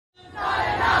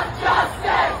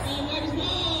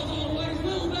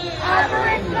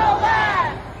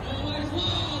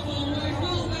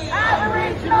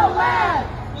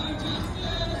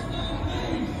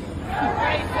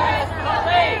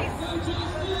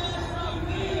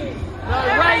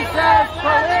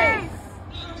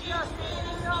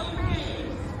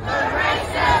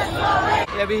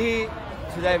Today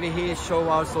we're here to show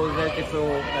our solidarity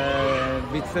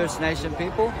with First Nation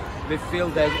people. We feel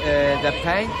the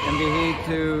pain, and we're here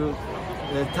to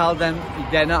tell them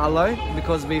they're not alone,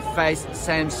 because we face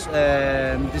same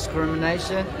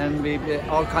discrimination, and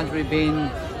our country being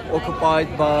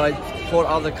occupied by 4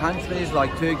 other countries like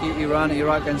Turkey, Iran,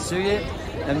 Iraq and Syria,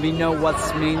 and we know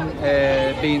what's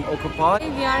being occupied.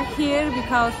 We are here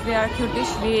because we are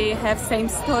Kurdish. We have same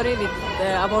story with the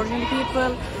Aboriginal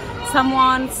people.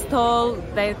 Someone stole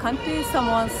their country,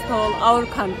 someone stole our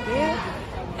country,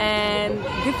 and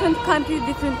different country,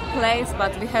 different place,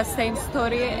 but we have same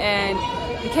story and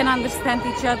we can understand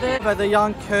each other. By the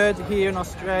young Kurd here in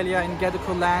Australia in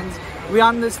Gadigal lands, we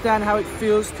understand how it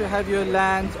feels to have your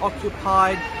land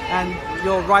occupied and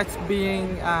your rights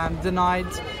being denied.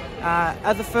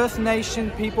 As a First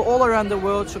Nation people all around the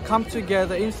world should come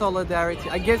together in solidarity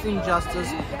against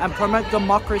injustice and promote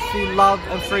democracy, love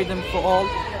and freedom for all.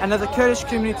 And as a Kurdish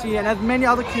community and as many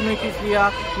other communities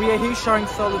here, we are here showing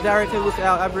solidarity with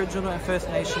our Aboriginal and First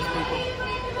Nation people.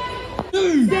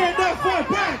 Stand up, fight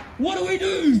back! What do we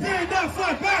do? Stand up,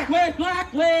 fight back! When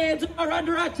black lands are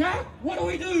under attack, what do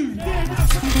we do? Stand up,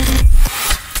 fight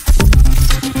back!